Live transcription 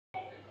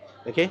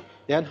Okay,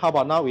 then how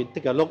about now we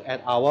take a look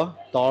at our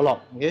door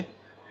lock. Okay,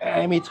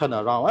 let me turn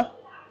around.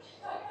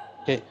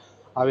 Okay,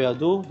 I will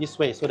do this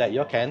way so that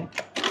you can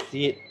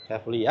see it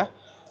carefully.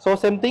 So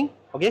same thing.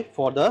 Okay,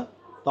 for the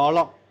door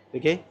lock.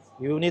 Okay,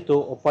 you need to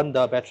open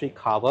the battery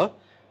cover.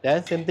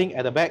 Then same thing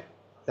at the back.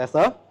 There's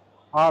a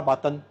R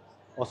button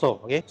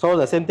also. Okay, so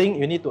the same thing,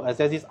 you need to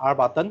access this R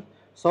button.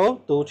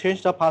 So to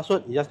change the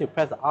password, you just need to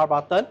press the R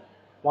button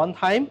one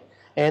time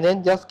and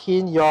then just key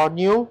in your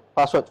new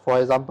password. For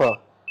example,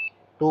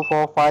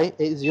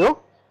 24580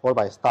 followed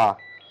by star,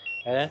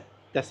 and then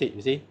that's it.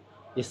 You see,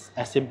 it's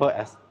as simple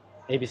as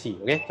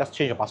ABC. Okay, just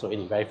change your password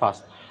really very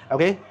fast.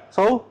 Okay,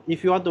 so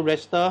if you want to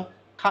register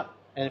card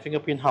and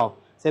fingerprint, how?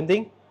 Same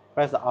thing,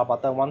 press the R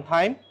button one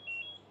time.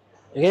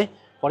 Okay,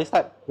 for this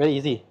type, very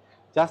easy.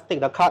 Just take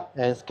the card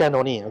and scan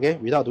only. Okay,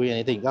 without doing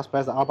anything, just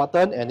press the R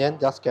button and then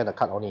just scan the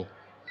card only.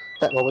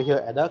 Tap over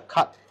here at the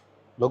card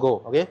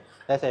logo. Okay,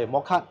 let's say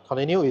more card.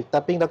 Continue with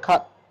tapping the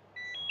card.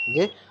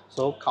 Okay,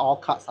 so all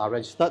cards are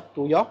registered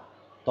to your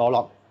door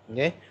lock.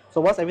 Okay,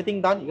 so once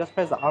everything done, you just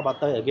press the R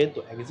button again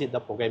to exit the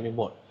programming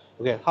mode.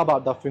 Okay, how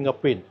about the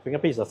fingerprint?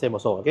 Fingerprint is the same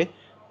also. Okay,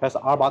 press the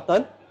R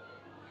button.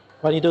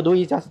 What you need to do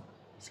is just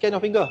scan your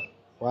finger.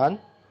 1,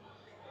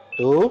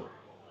 2,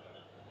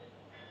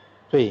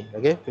 3.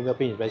 Okay,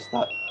 fingerprint is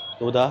registered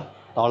to the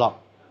door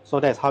lock. So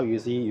that's how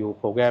easy you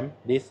program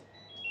this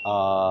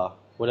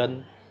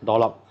wooden door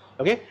lock.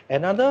 Okay,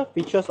 another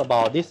features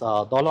about this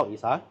door lock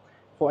is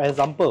for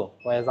example,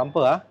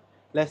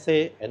 let's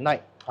say at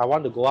night I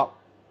want to go out.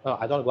 No,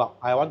 I don't want to go out.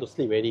 I want to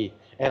sleep already,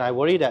 and I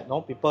worry that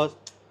people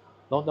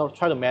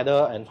try to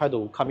meddle and try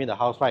to come in the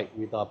house, right,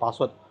 with the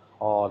password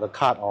or the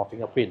card or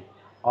fingerprint.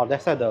 Or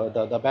that's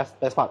the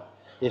best part.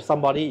 If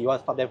somebody, you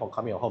want to stop them from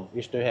coming at home,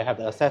 you should have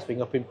the access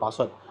fingerprint,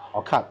 password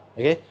or card.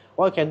 Okay,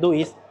 what you can do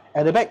is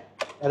at the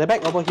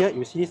back over here,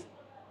 you see this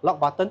lock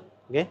button.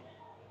 Okay,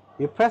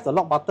 you press the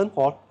lock button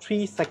for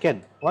 3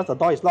 seconds. Once the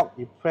door is locked,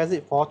 you press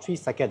it for 3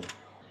 seconds.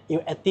 You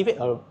activate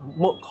a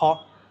mode called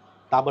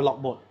double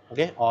lock mode,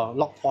 okay, or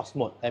lock force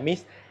mode. That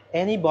means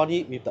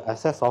anybody with the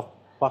access of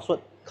password,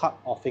 card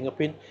or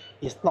fingerprint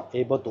is not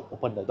able to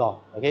open the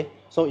door. Okay,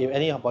 so if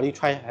anybody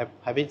try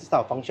having this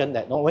type of function,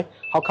 that no way,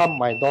 how come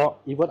my door,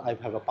 even I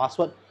have a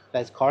password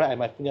that is correct and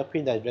my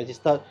fingerprint that is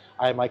registered,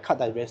 I have my card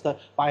that is registered,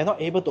 but I'm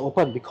not able to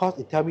open because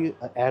it tells me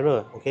an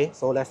error. Okay,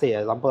 so let's say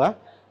example,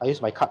 I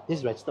use my card, this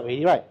is registered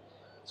already, right?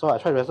 So I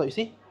try to register, you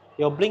see,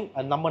 you'll blink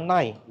a number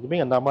 9. You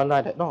blink a number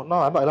 9 that no,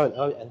 I'm not allowed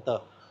to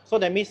enter. So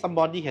that means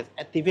somebody has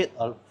activated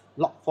a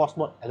lock force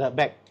mode at the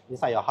back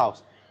inside your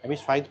house. That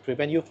means trying to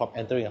prevent you from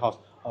entering the house,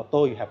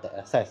 although you have the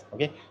access.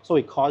 Okay, so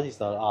we call this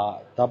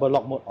a double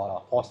lock mode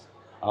or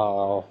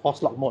a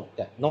force lock mode,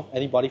 that no,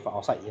 anybody from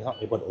outside is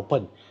not able to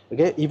open.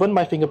 Okay, even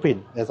my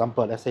fingerprint,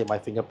 example, let's say my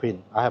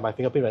fingerprint, I have my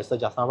fingerprint registered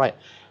just now, right?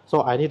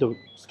 So I need to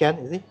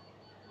scan. You see,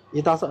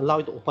 it doesn't allow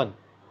it to open.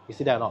 You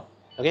see that or not?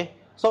 Okay,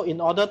 so in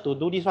order to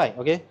do this, right,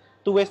 okay,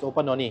 2 ways to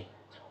open only.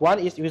 One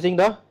is using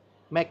the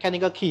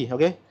mechanical key.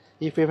 Okay,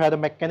 if you have the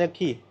mechanical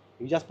key,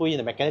 you just put in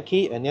the mechanical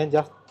key and then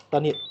just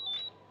turn it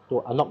to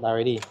unlock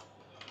directly.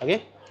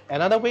 Okay,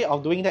 another way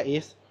of doing that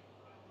is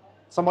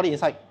somebody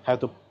inside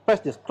have to press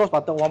this close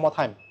button one more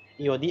time.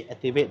 It will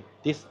deactivate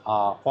this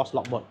force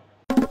lock mode.